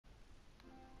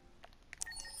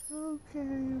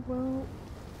Okay, well...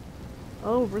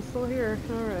 Oh, we're still here.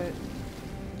 Alright.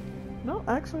 No,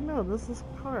 actually no, this is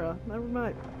Kara. Never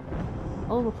mind.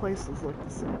 All the places look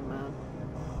the same, man.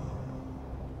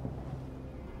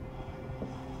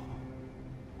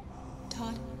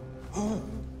 Todd?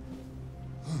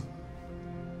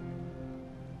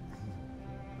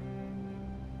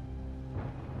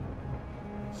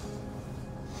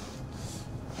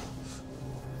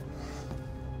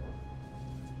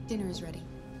 Dinner is ready.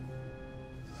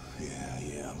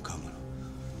 Yeah, I'm coming.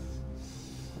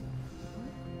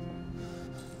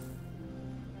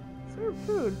 Serve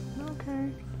food. Okay.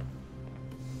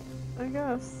 I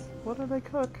guess. What do they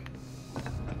cook?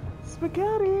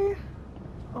 Spaghetti!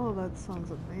 Oh, that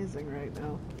sounds amazing right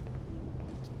now.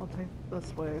 I'll take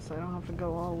this way so I don't have to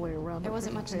go all the way around There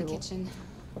wasn't freaking much in the table. kitchen.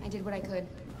 I did what I could.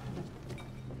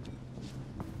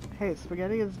 Hey,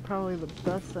 spaghetti is probably the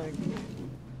best thing.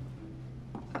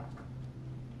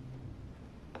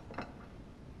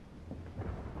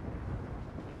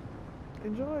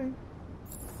 Enjoy.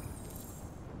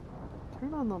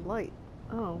 Turn on the light.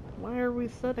 Oh, why are we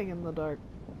sitting in the dark?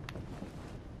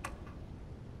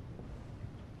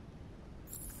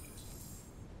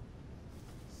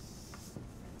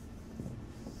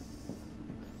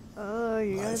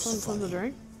 You guys want something to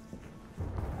drink?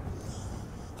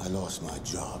 I lost my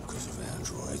job because of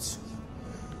androids.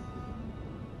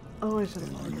 Oh, I should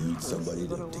have I ordered need this, somebody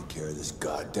but to oh well. take care of this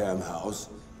goddamn house.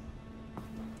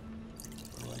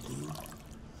 What do?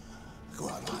 I go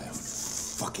out and hire a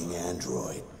fucking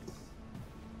android.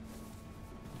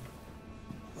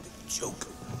 What a joke.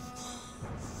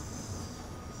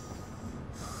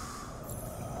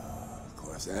 Of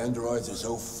course, androids are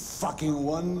so fucking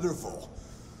wonderful.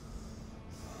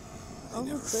 They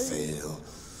never fail.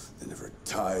 They're never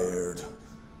tired.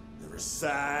 Never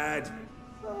sad.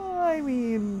 I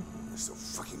mean... They're so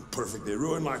fucking perfect, they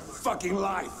ruined my fucking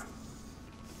life!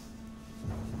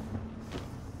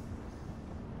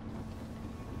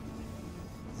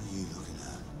 What are you looking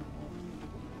at?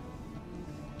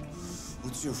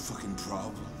 What's your fucking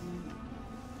problem?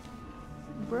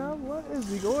 Bro, what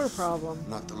is your problem?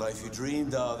 Not the life you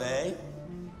dreamed of, eh?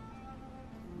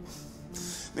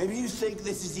 Maybe you think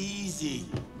this is easy.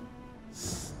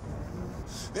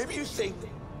 Maybe you think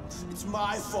it's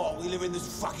my fault we live in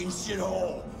this fucking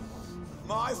shithole.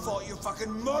 My fault your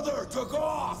fucking mother took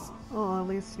off. Oh, at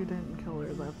least you didn't kill her.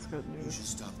 That's good You news. should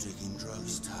stop taking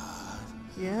drugs, Todd.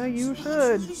 Yeah, you It's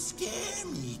should. really scare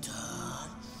me, Todd.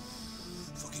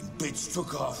 Fucking bitch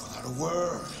took off without a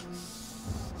word.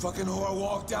 Fucking whore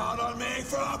walked out on me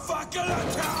for a fucking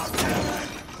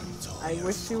accountant. I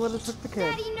wish you would have took the kid.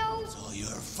 Daddy, no! It's all your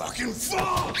fucking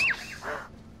fault.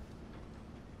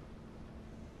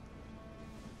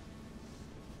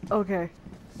 Okay.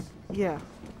 Yeah.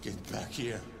 Get back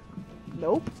here.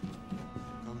 Nope.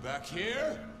 Come back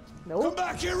here. Come Nope.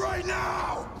 back here right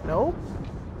now. Nope.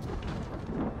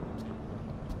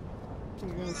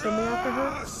 You're gonna send me after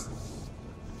her? Yes!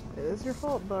 It is your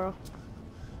fault, bro.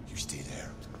 You stay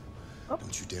there. Oh.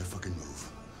 Don't you dare fucking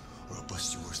move, or I'll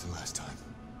bust you worse than last time.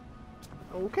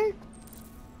 Okay.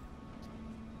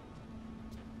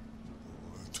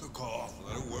 Took off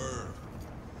without a word.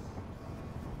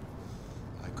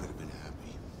 I could have been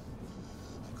happy.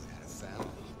 I could have had a family.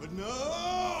 But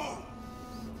no!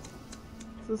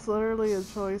 This is literally a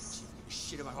choice.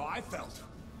 Shit about how I felt.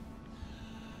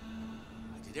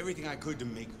 I did everything I could to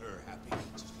make her happy.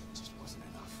 It just wasn't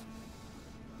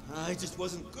enough. I just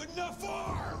wasn't good enough for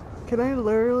her! Can I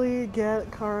literally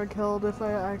get Kara killed if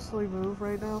I actually move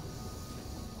right now?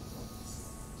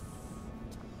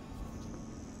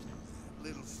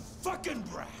 Little fucking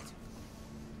brat!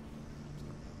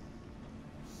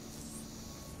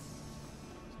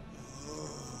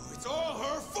 Oh, it's all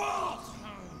her fault!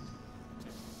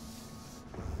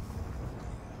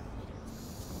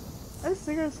 I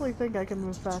seriously think I can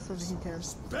move faster than he can.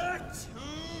 Respect!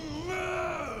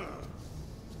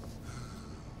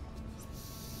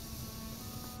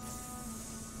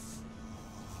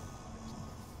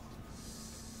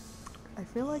 I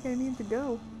feel like I need to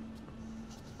go.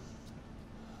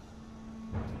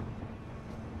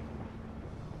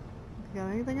 You got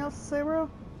anything else to say, bro?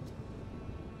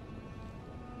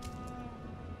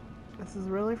 This is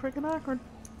really freaking awkward.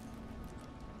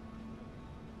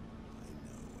 I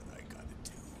know what I gotta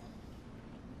do.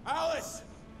 Alice!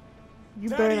 You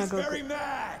better not Daddy's go. very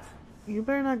mad! You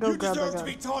better not go You grab that deserve to guy.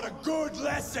 be taught a good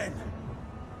lesson!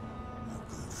 A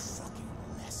good fucking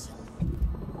lesson.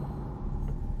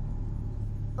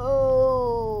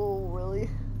 Oh, really?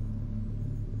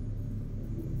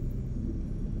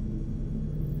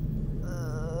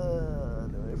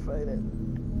 Do I fight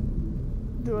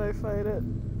it? Do I fight it?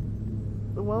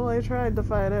 Well, I tried to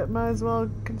fight it. Might as well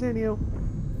continue.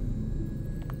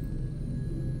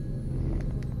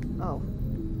 Oh.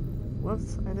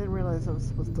 Whoops. I didn't realize I was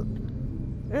supposed to...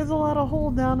 There's a lot of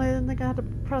hold down. I didn't think I had to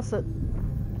press it.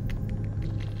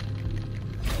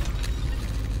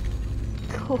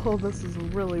 Oh, this is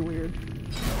really weird.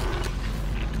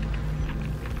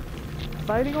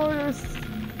 Fighting orders!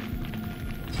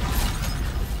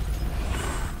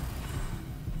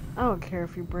 I don't care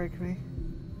if you break me.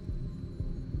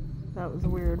 That was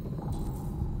weird.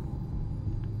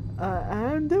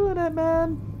 I'm doing it,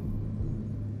 man!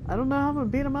 I don't know how I'm gonna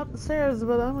beat him up the stairs,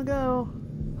 but I'm gonna go.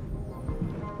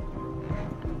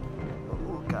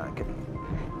 Oh god,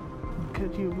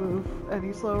 could you move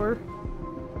any slower?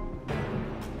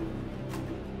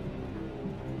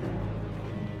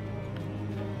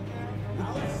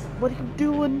 What are you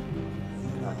doing?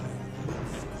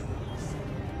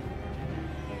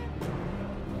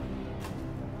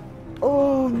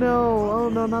 Oh no! Oh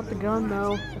no, not the gun,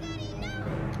 no.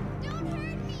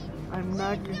 I'm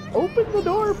not gonna... Open the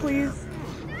door, please!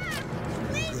 Good,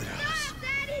 Alice.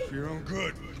 For your own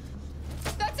good.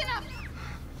 That's enough!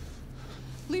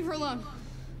 Leave her alone.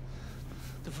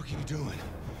 What the fuck are you doing?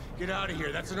 Get out of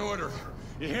here. That's an order.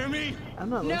 You hear me? I'm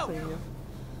not No. listening to you.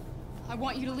 I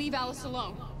want you to leave Alice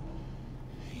alone.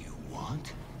 You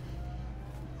want?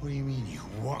 What do you mean you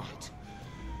want?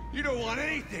 You don't want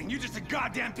anything. You're just a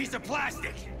goddamn piece of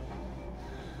plastic.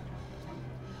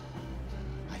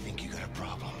 I think you got a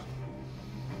problem.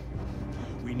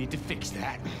 We need to fix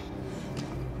that.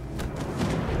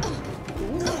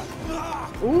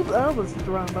 Ooh, that was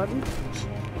the wrong button.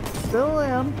 Still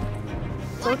am.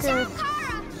 It's okay.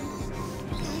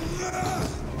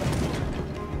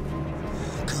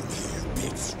 Come here,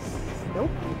 bitch.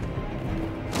 Nope.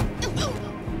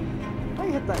 I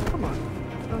hit that. Come on.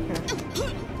 Okay.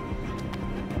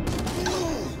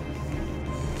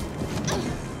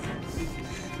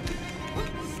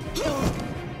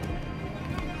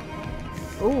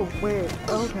 Oh, wait.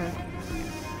 Okay.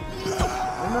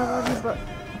 I'm not letting you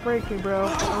break me, bro.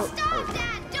 Oh, Stop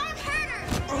that! Don't hurt her!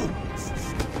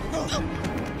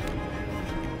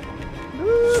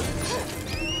 Woo.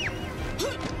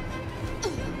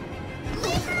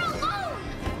 Leave her alone!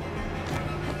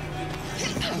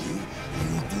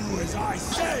 You do as I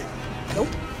say. Nope.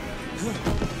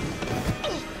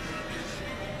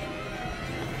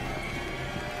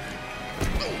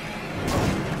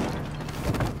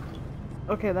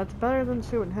 Okay, that's better than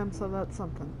shooting him, so that's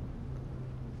something.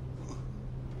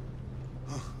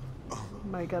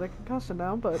 Might get a concussion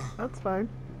now, but that's fine.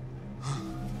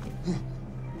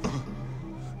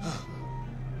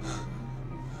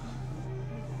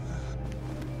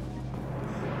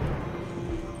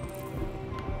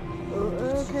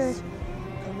 Okay.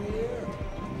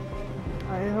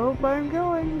 I hope I'm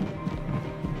going.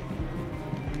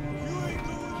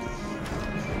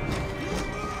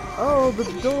 Oh, the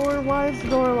door. Why is the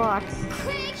door locked?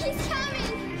 Quick, he's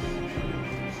coming!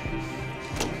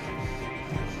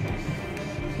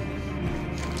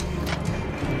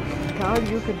 God,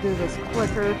 you could do this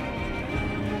quicker.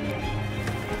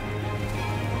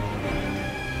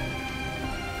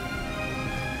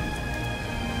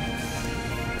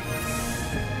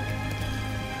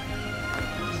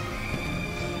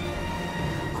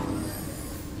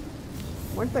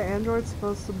 Weren't the androids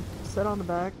supposed to sit on the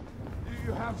back?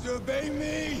 You have to obey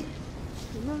me.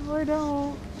 No, I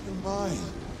don't. Fine.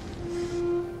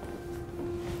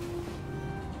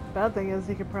 Bad thing is,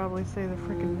 he could probably say the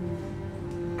freaking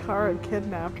Kara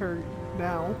kidnapped her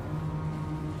now.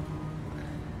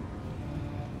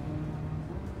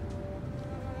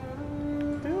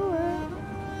 Do it.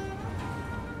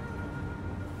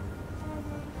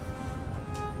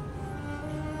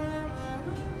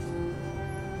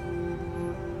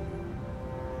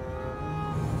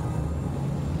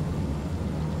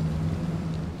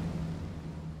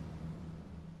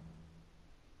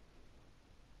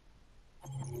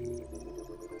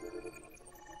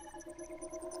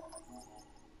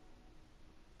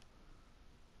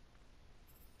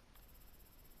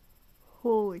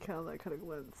 Holy cow, that could have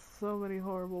went so many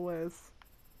horrible ways.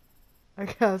 I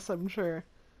guess, I'm sure.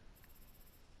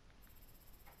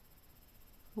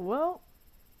 Well,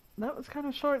 that was kind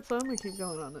of short, so I'm gonna keep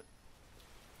going on it.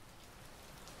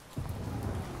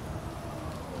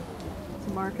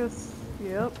 It's Marcus.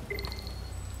 Yep.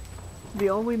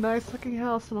 The only nice looking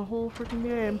house in the whole freaking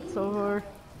game so far.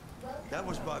 That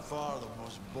was by far the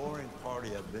most boring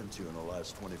party I've been to in the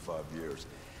last 25 years.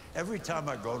 Every time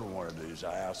I go to one of these,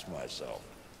 I ask myself,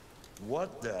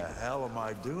 what the hell am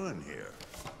I doing here?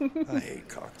 I hate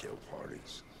cocktail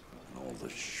parties and all the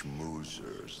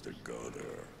schmoozers that go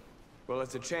there. Well,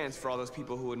 it's a chance for all those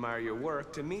people who admire your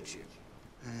work to meet you.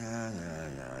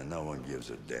 Yeah. No one gives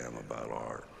a damn about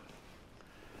art.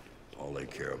 All they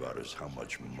care about is how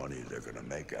much money they're gonna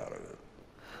make out of it.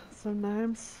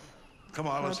 Sometimes. Come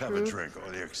on, let's have a true. drink.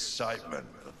 Oh, the excitement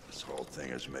of this whole thing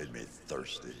has made me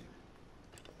thirsty.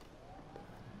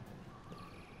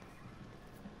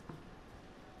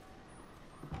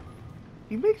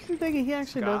 He makes you think he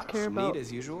actually does Scotch, care about. neat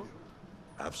as usual.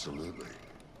 Absolutely.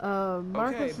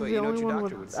 Marcus but is you the know what only your one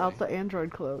doctor would without say. the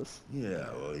android clothes. Yeah,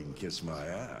 well, he can kiss my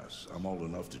ass. I'm old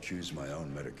enough to choose my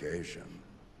own medication.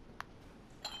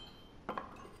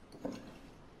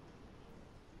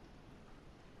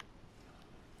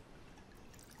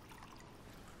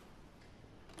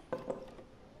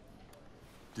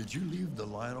 Did you leave the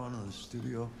light on in the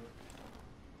studio?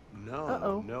 No,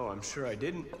 Uh-oh. no, I'm sure I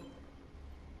didn't.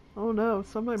 Oh no,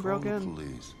 somebody Call broke the in.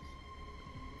 police.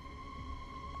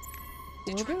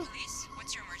 Will Detroit do. Police,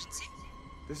 what's your emergency?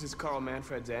 This is Carl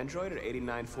Manfred's android at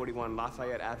 8941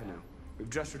 Lafayette Avenue. We've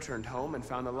just returned home and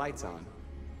found the lights on.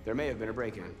 There may have been a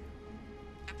break-in.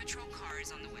 A patrol car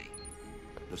is on the way.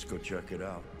 Let's go check it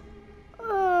out.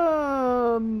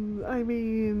 I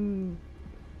mean,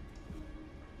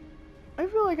 I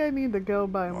feel like I need to go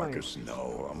by Marcus,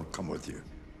 no. I'm gonna come with you.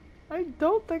 I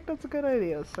don't think that's a good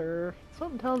idea, sir.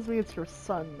 Something tells me it's your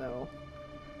son, though.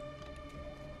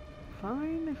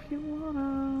 Fine if you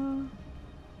wanna.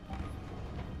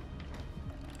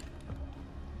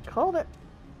 Called it.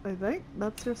 I think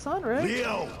that's your son, right?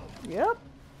 Leo! Yep.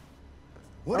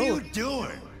 What are Oh. you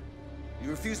doing? You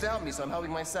refused to help me, so I'm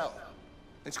helping myself.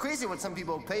 It's crazy what some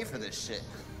people pay for this shit.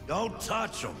 Don't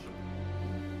touch him.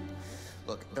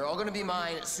 Look, they're all gonna be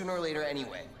mine sooner or later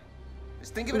anyway.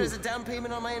 Just think of it as a down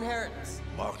payment on my inheritance.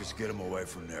 Marcus, get him away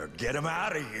from there. Get him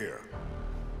out of here.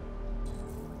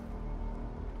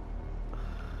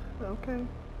 Okay.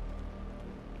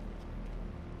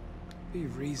 Be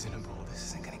reasonable. This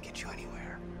isn't gonna get you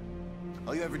anywhere.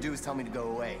 All you ever do is tell me to go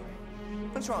away.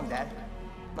 What's wrong, Dad?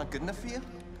 Not good enough for you?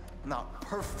 I'm not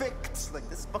perfect like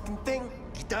this fucking thing.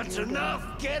 That's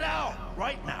enough. Get out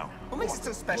right now. What makes it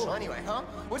so special anyway, huh?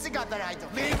 What's it got that I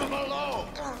don't? Leave him alone.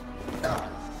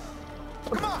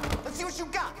 Come on, let's see what you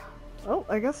got. Oh,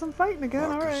 I guess I'm fighting again.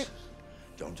 Marcus, All right.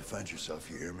 don't defend yourself.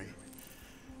 You hear me?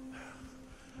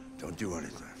 Don't do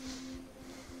anything.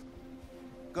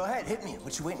 Go ahead, hit me.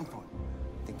 What you waiting for?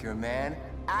 Think you're a man?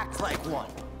 Act like one.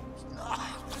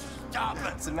 Stop it.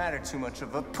 What's the matter? Too much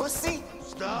of a pussy?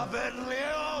 Stop it,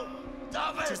 Leo.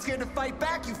 Stop Too it. scared to fight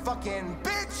back, you fucking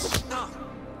bitch!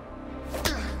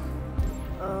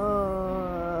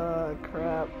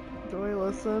 Crap. Do I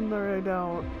listen or I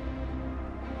don't?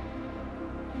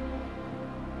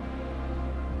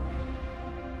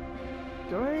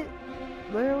 Do I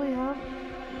literally have?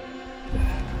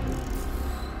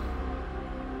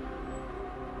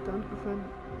 Don't defend.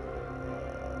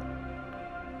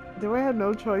 Do I have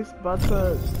no choice but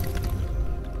to?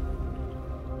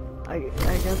 I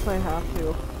guess I have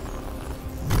to.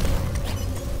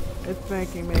 It's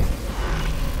making me.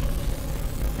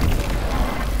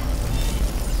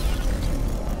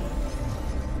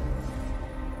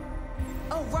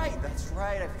 Oh, right, that's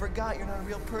right. I forgot you're not a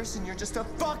real person. You're just a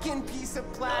fucking piece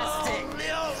of plastic. Oh,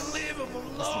 Leo, leave him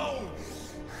alone.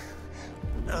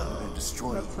 I'm gonna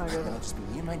destroy you. That's not good. It'll just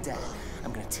be me and my dad.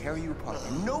 I'm gonna tear you apart,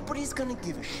 and nobody's gonna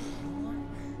give a shit anymore.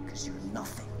 Because you're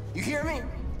nothing. You hear me?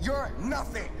 You're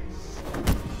nothing.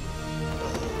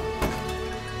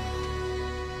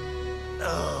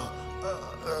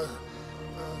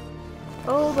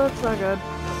 Oh, that's not good.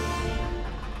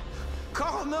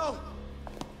 Carl, no!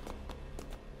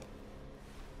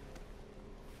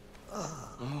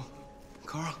 Oh,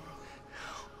 Carl.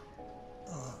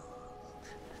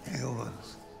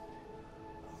 Humans.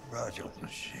 Fragile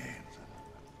machines.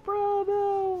 Bro,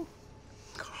 no.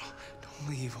 Carl, don't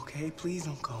leave, okay? Please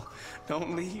don't go.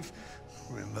 Don't leave.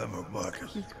 Remember,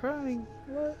 Marcus, He's crying.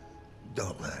 What?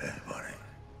 don't let anybody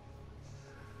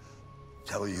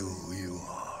tell you who you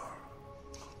are.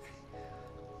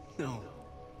 No.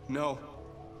 No.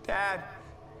 Dad.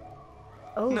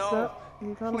 Oh, No, so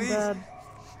you got him please. bad.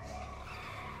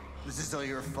 This is all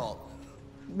your fault.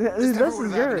 This This never is would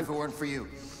have happened yours. if it weren't for you.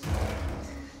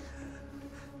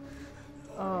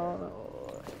 Oh.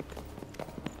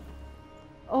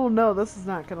 Oh no, this is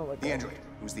not gonna look The good. android.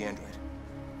 Who's the android?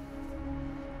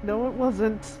 No, it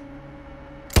wasn't.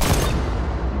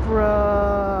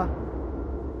 Bruh.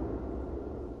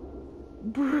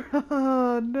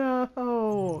 Bruh,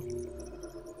 no.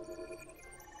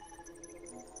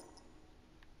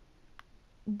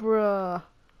 Bruh.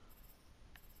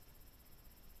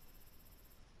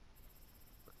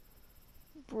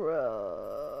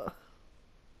 Bruh.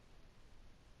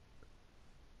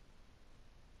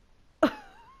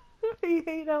 I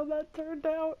hate how that turned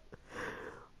out.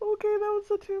 Okay, that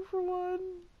was a 2 for 1.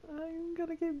 I'm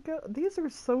gonna keep going. These are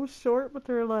so short, but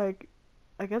they're like,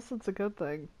 I guess it's a good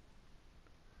thing.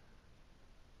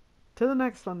 To the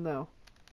next one, though.